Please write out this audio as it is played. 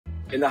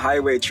In a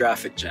highway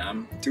traffic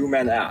jam, two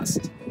men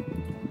asked,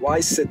 "Why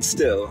sit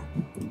still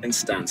in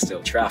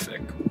standstill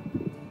traffic?"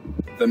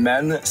 The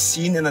men,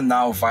 seen in a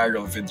now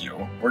viral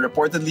video, were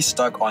reportedly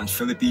stuck on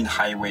Philippine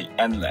Highway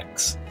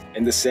NLEX,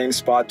 in the same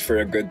spot for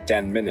a good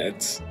 10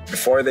 minutes,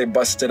 before they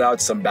busted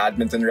out some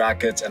badminton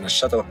rackets and a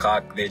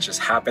shuttlecock they just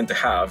happened to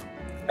have,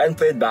 and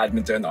played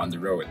badminton on the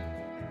road.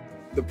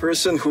 The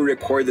person who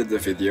recorded the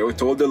video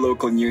told the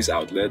local news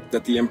outlet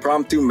that the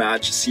impromptu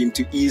match seemed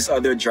to ease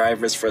other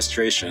drivers'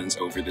 frustrations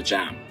over the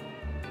jam.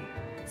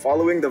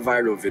 Following the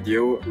viral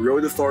video,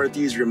 road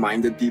authorities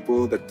reminded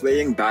people that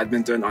playing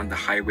badminton on the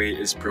highway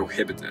is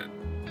prohibited,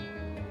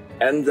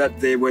 and that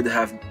they would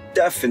have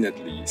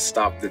definitely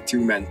stopped the two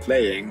men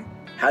playing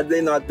had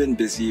they not been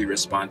busy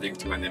responding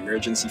to an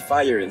emergency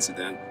fire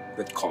incident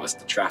that caused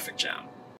the traffic jam.